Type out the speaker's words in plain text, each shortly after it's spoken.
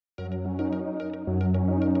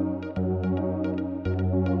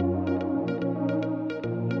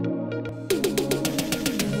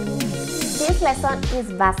This lesson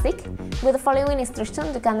is basic. With the following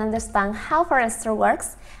instructions, you can understand how Skillshare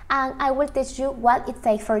works, and I will teach you what it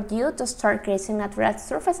takes for you to start creating natural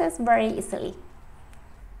surfaces very easily.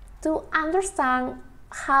 To understand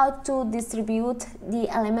how to distribute the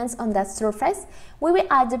elements on that surface, we will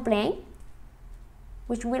add the plane,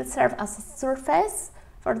 which will serve as a surface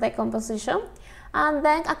for the composition, and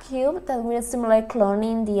then a cube that will simulate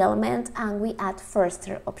cloning the element, and we add first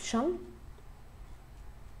option,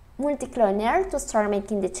 Multicloner, to start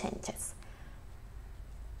making the changes.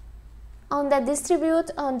 On the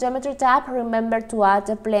Distribute on Geometry tab, remember to add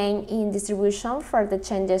the plane in distribution for the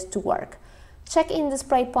changes to work. Check in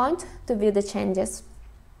Display Point to view the changes.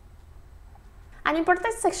 An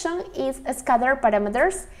important section is Scatter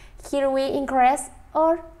Parameters. Here we increase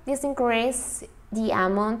or decrease the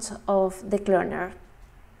amount of the cloner.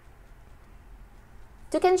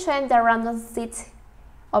 You can change the random seed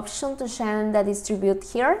option to change the distribute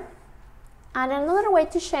here. And another way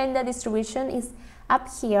to change the distribution is up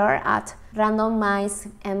here at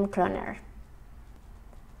Randomize Cloner.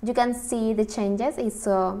 You can see the changes, it's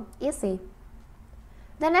so easy.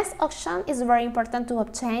 The next option is very important to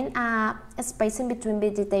obtain a spacing between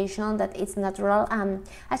vegetation that is natural and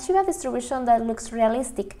achieve a distribution that looks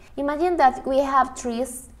realistic. Imagine that we have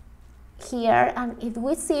trees here, and if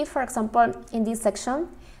we see, for example, in this section,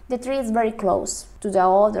 the tree is very close to the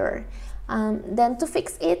other. Then to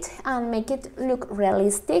fix it and make it look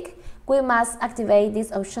realistic, we must activate this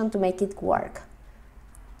option to make it work.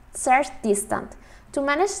 Search Distance. To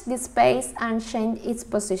manage this space and change its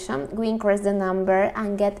position, we increase the number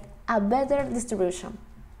and get a better distribution.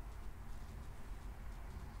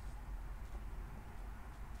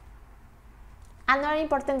 Another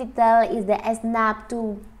important detail is the Snap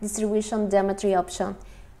to Distribution Geometry option.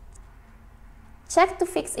 Check to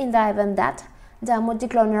fix in the event that the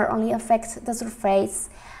multicloner only affects the surface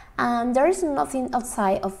and there is nothing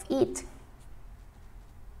outside of it.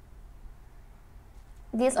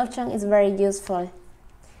 This option is very useful.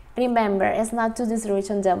 Remember, Snap to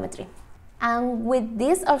Distribution Geometry. And with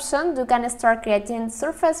this option, you can start creating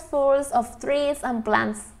surface full of trees and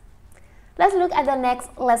plants. Let's look at the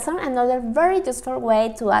next lesson, another very useful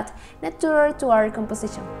way to add nature to our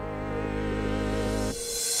composition.